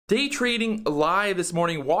Day trading live this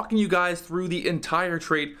morning, walking you guys through the entire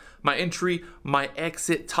trade, my entry, my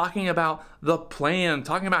exit, talking about the plan,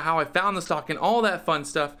 talking about how I found the stock and all that fun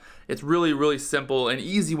stuff. It's really, really simple and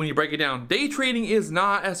easy when you break it down. Day trading is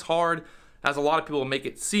not as hard as a lot of people make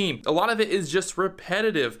it seem. A lot of it is just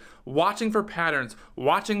repetitive, watching for patterns,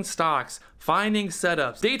 watching stocks, finding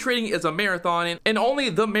setups. Day trading is a marathon, and only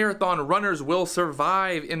the marathon runners will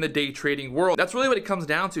survive in the day trading world. That's really what it comes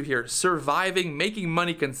down to here, surviving, making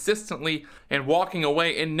money consistently, and walking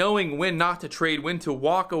away, and knowing when not to trade, when to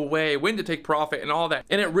walk away, when to take profit, and all that.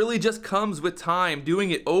 And it really just comes with time, doing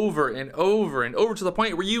it over and over and over to the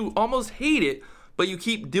point where you almost hate it, but you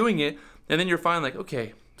keep doing it, and then you're finally like,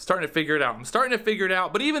 okay, starting to figure it out. I'm starting to figure it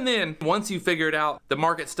out. But even then, once you figure it out, the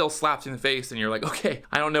market still slaps you in the face and you're like, okay,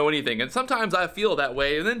 I don't know anything. And sometimes I feel that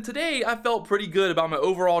way. And then today I felt pretty good about my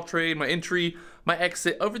overall trade, my entry, my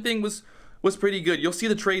exit. Everything was pretty good. You'll see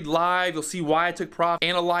the trade live. You'll see why I took profit,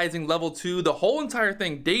 analyzing level 2, the whole entire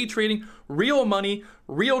thing, day trading, real money,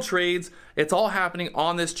 real trades. It's all happening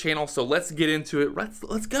on this channel. So let's get into it.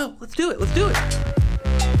 Let's go. Let's do it. Let's do it.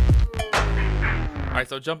 All right,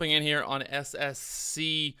 so jumping in here on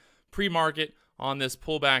SSC pre-market on this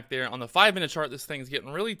pullback there. On the 5-minute chart, this thing's getting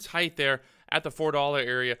really tight there at the $4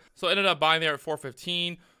 area. So I ended up buying there at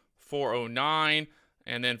 415, 409,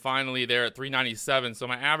 and then finally there at 397. So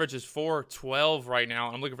my average is 412 right now.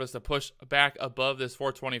 I'm looking for us to push back above this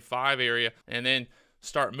 425 area and then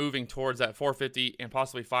start moving towards that 450 and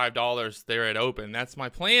possibly $5 there at open. That's my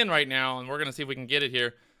plan right now, and we're going to see if we can get it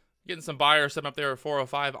here. Getting some buyers sitting up there at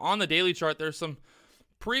 405. On the daily chart, there's some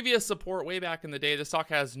previous support way back in the day. This stock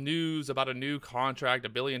has news about a new contract,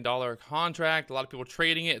 $1 billion contract. A lot of people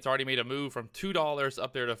trading it. It's already made a move from $2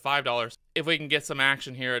 up there to $5. If we can get some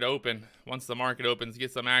action here at open, once the market opens,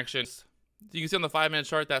 get some action. You can see on the 5-minute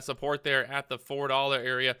chart that support there at the $4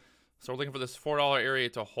 area. So we're looking for this $4 area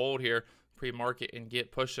to hold here pre-market and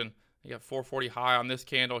get pushing. You got 440 high on this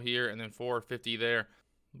candle here and then 450 there.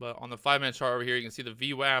 But on the 5-minute chart over here, you can see the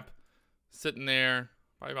VWAP sitting there.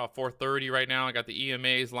 Probably about 430 right now. I got the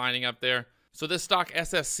EMAs lining up there. So this stock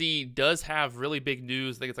SSC does have really big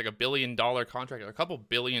news. I think it's like $1 billion contract, or a couple $1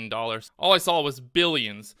 billion. All I saw was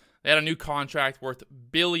billions. They had a new contract worth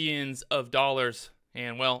billions of dollars.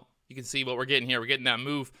 And well, you can see what we're getting here. We're getting that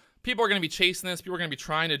move. People are going to be chasing this. People are going to be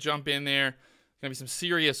trying to jump in there. Going to be some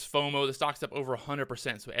serious FOMO. The stock's up over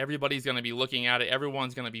 100%. So everybody's going to be looking at it.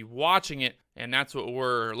 Everyone's going to be watching it. And that's what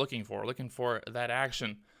we're looking for. We're looking for that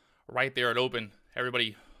action right there at open.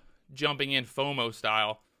 Everybody jumping in FOMO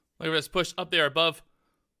style. Look at this push up there above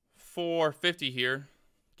 450 here.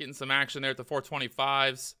 Getting some action there at the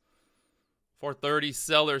 425s. 430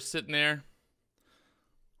 sellers sitting there.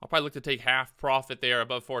 I'll probably look to take half profit there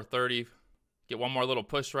above 430. Get one more little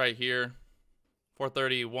push right here.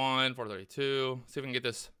 431, 432. See if we can get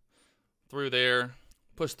this through there.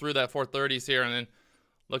 Push through that 430s here and then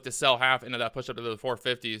look to sell half into that push up to the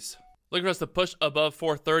 450s. Looking for us to push above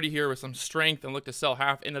 430 here with some strength and look to sell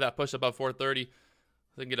half into that push above 430. So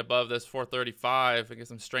we can get above this 435 and get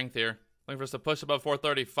some strength here. Looking for us to push above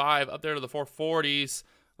 435 up there to the 440s.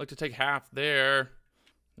 Look to take half there.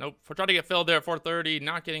 Nope. We're trying to get filled there at 430.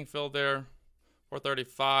 Not getting filled there.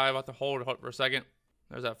 435. I'll have to hold it for a second.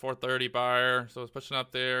 There's that 430 buyer. So it's pushing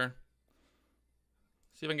up there.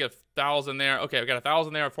 See if I can get 1,000 there. Okay, we got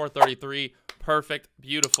 1,000 there at 433. Perfect.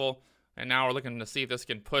 Beautiful. And now we're looking to see if this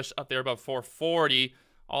can push up there above 440,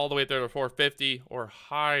 all the way up there to 450 or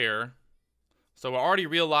higher. So we already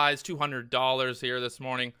realized $200 here this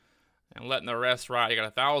morning and letting the rest ride. I got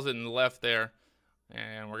 1,000 left there,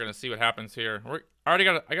 and we're going to see what happens here. I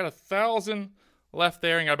got 1,000 left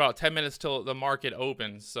there and got about 10 minutes till the market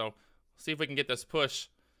opens. So see if we can get this push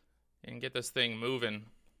and get this thing moving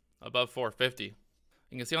above 450.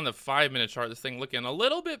 You can see on the 5-minute chart, this thing looking a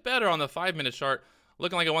little bit better on the 5-minute chart.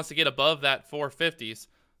 Looking like it wants to get above that 450s.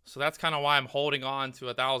 So that's kind of why I'm holding on to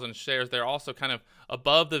 1,000 shares. They're also kind of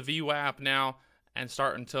above the VWAP now and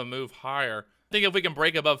starting to move higher. I think if we can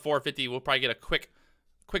break above 450, we'll probably get a quick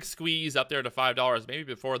squeeze up there to $5, maybe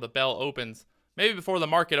before the bell opens, maybe before the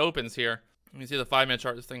market opens here. You can see the 5-minute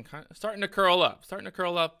chart, this thing kind of starting to curl up,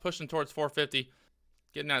 pushing towards 450.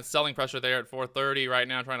 Getting that selling pressure there at 430 right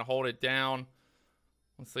now, trying to hold it down.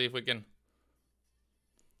 Let's see if we can.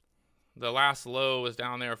 The last low was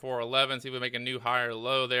down there at 411. See if we make a new higher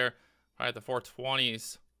low there, right at the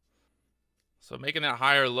 420s. So making that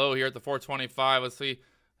higher low here at the 425. Let's see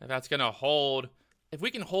if that's going to hold. If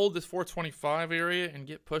we can hold this 425 area and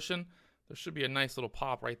get pushing, there should be a nice little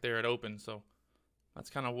pop right there at open. So that's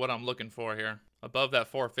kind of what I'm looking for here. Above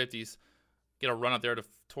that 450s, get a run up there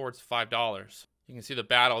towards $5. You can see the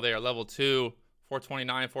battle there, level 2,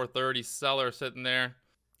 429, 430, seller sitting there.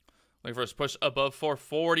 Looking for us push above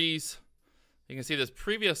 440s. You can see this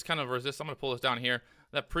previous kind of resistance. I'm going to pull this down here.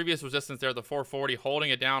 That previous resistance there, the 440, holding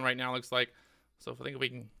it down right now, looks like. So I think we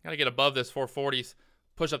can kind of get above this 440s,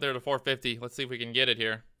 push up there to 450. Let's see if we can get it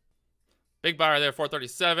here. Big buyer there,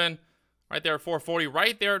 437. Right there at 440.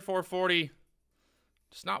 Right there at 440.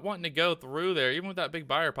 Just not wanting to go through there, even with that big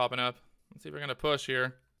buyer popping up. Let's see if we're going to push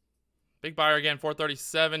here. Big buyer again,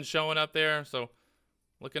 437 showing up there. So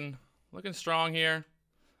looking strong here.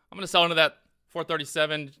 I'm going to sell into that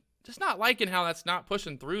 437. Just not liking how that's not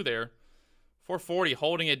pushing through there. 440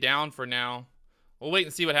 holding it down for now. We'll wait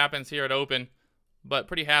and see what happens here at open. But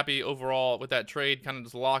pretty happy overall with that trade, kind of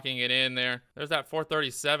just locking it in there. There's that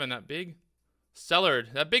 437, that big seller,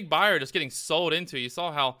 that big buyer just getting sold into. You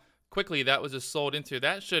saw how quickly that was just sold into.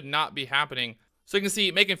 That should not be happening. So you can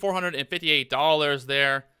see making $458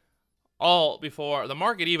 there all before the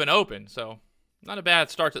market even opened. So not a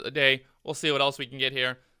bad start to the day. We'll see what else we can get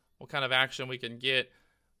here. What kind of action we can get.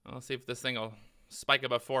 Let's see if this thing will spike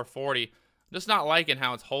above 440. Just not liking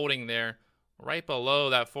how it's holding there right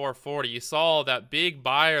below that 440. You saw that big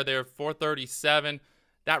buyer there, 437.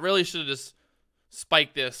 That really should have just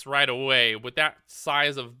spiked this right away. With that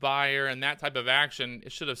size of buyer and that type of action,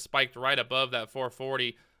 it should have spiked right above that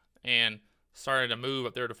 440 and started to move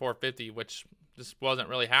up there to 450, which just wasn't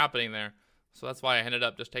really happening there. So that's why I ended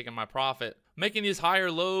up just taking my profit. Making these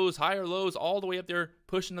higher lows all the way up there,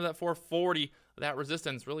 pushing to that 440. That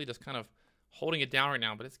resistance really just kind of holding it down right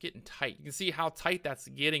now, but it's getting tight. You can see how tight that's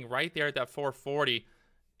getting right there at that 440.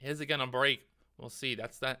 Is it going to break? We'll see.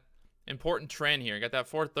 That's that important trend here. You got that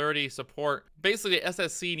 430 support. Basically,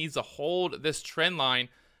 SSC needs to hold this trend line,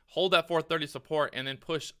 hold that 430 support, and then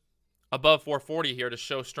push above 440 here to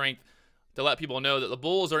show strength, to let people know that the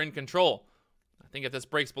bulls are in control. I think if this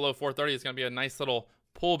breaks below 430, it's going to be a nice little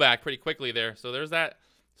pullback pretty quickly there. So there's that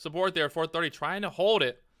support there, 430, trying to hold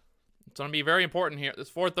it. It's going to be very important here. This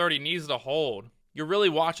 430 needs to hold. You're really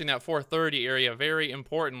watching that 430 area. Very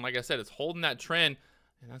important. Like I said, it's holding that trend,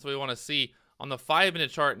 and that's what we want to see. On the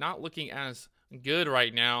 5-minute chart, not looking as good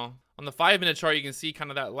right now. On the 5-minute chart, you can see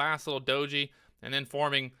kind of that last little doji, and then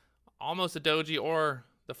forming almost a doji or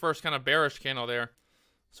the first kind of bearish candle there.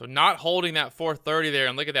 So not holding that 430 there,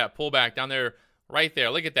 and look at that pullback down there, right there.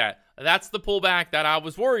 Look at that. That's the pullback that I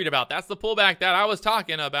was worried about. That's the pullback that I was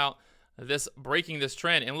talking about. This breaking this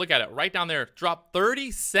trend, and look at it right down there, drop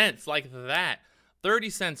 30 cents like that.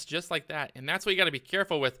 30 cents just like that. And that's what you got to be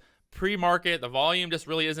careful with pre-market. The volume just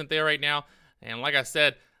really isn't there right now. And like I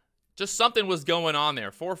said, just something was going on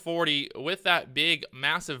there. 440 with that big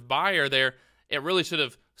massive buyer there, it really should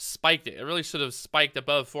have spiked it. It really should have spiked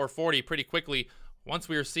above 440 pretty quickly once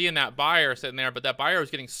we were seeing that buyer sitting there, but that buyer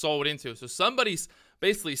was getting sold into. So somebody's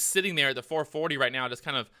basically sitting there at the 440 right now, just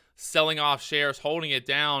kind of selling off shares, holding it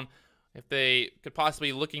down. If they could possibly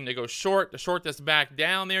be looking to go short, to short this back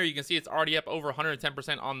down there, you can see it's already up over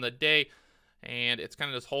 110% on the day, and it's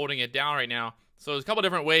kind of just holding it down right now. So there's a couple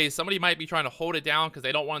different ways. Somebody might be trying to hold it down because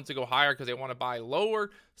they don't want it to go higher because they want to buy lower.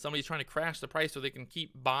 Somebody's trying to crash the price so they can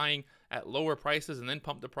keep buying at lower prices and then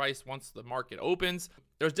pump the price once the market opens.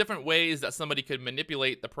 There's different ways that somebody could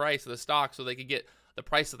manipulate the price of the stock so they could get the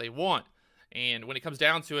price that they want. And when it comes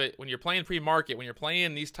down to it, when you're playing pre-market, when you're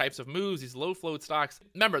playing these types of moves, these low-float stocks,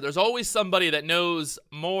 remember, there's always somebody that knows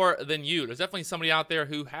more than you. There's definitely somebody out there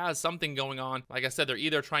who has something going on. Like I said, they're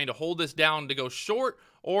either trying to hold this down to go short,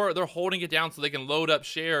 or they're holding it down so they can load up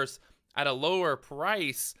shares at a lower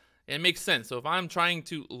price. It makes sense. So if I'm trying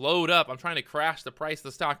to load up, I'm trying to crash the price of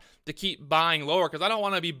the stock to keep buying lower, because I don't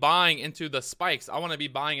want to be buying into the spikes. I want to be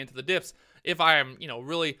buying into the dips if I am,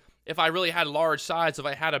 if I really had large size, if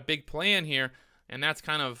I had a big plan here. And that's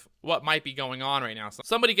kind of what might be going on right now. So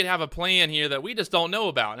somebody could have a plan here that we just don't know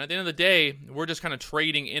about. And at the end of the day, we're just kind of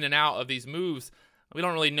trading in and out of these moves. We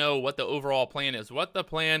don't really know what the overall plan is.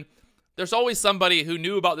 There's always somebody who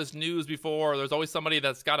knew about this news before. There's always somebody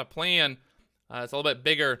that's got a plan. It's a little bit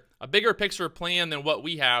bigger, a bigger picture plan than what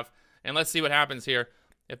we have. And let's see what happens here.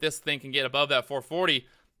 If this thing can get above that 440,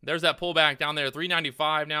 there's that pullback down there,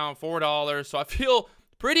 $3.95 now, $4. So I feel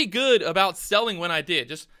pretty good about selling when I did.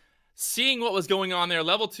 Just seeing what was going on there,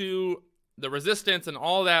 level 2, the resistance and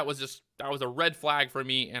all that was a red flag for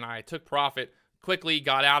me, and I took profit quickly,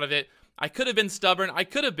 got out of it. I could have been stubborn. I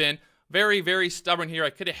could have been very, very stubborn here.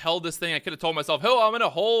 I could have held this thing. I could have told myself, oh, I'm going to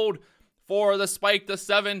hold for the spike to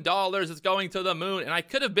 $7. It's going to the moon. And I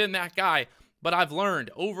could have been that guy, but I've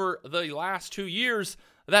learned over the last 2 years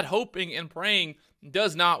that hoping and praying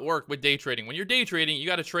does not work with day trading. When you're day trading, you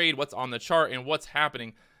got to trade what's on the chart and what's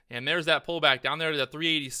happening. And there's that pullback down there to the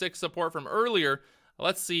 386 support from earlier.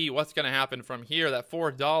 Let's see what's going to happen from here. That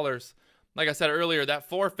 $4, like I said earlier, that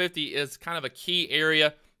 450 is kind of a key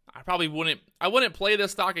area. I wouldn't play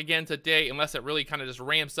this stock again today unless it really kind of just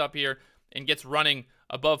ramps up here and gets running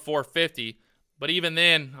above 450. But even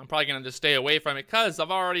then, I'm probably going to just stay away from it because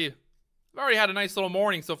I've already had a nice little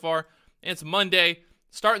morning so far. And it's Monday,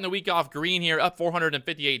 starting the week off green here, up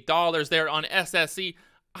 $458 there on SSC.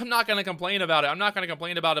 I'm not going to complain about it. I'm not going to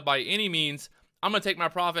complain about it by any means. I'm going to take my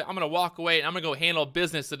profit. I'm going to walk away, and I'm going to go handle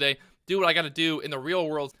business today. Do what I got to do in the real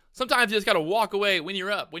world. Sometimes you just got to walk away when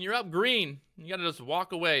you're up. When you're up green, you got to just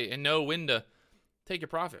walk away and know when to take your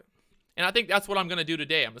profit. And I think that's what I'm going to do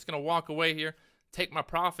today. I'm just going to walk away here, take my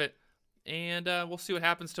profit, and we'll see what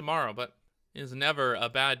happens tomorrow. But it is never a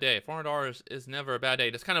bad day. $400 is never a bad day.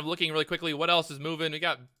 Just kind of looking really quickly, what else is moving? We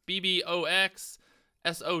got BBOX,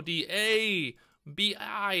 SODA,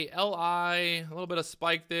 BILI, a little bit of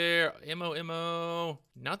spike there, MOMO,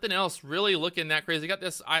 nothing else really looking that crazy. Got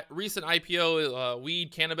this recent IPO,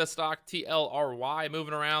 weed cannabis stock, TLRY,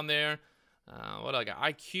 moving around there. What do I got?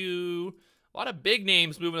 IQ, a lot of big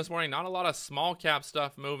names moving this morning, not a lot of small cap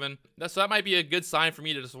stuff moving. So that might be a good sign for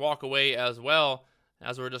me to just walk away as well,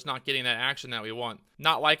 as we're just not getting that action that we want.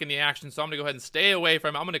 Not liking the action, so I'm going to go ahead and stay away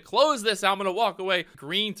from it. I'm going to close this out. I'm going to walk away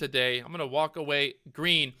green today. I'm going to walk away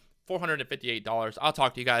green. $458. I'll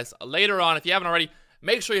talk to you guys later on. If you haven't already,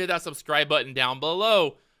 make sure you hit that subscribe button down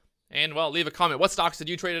below. And, well, leave a comment. What stocks did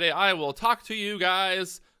you trade today? I will talk to you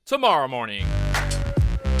guys tomorrow morning.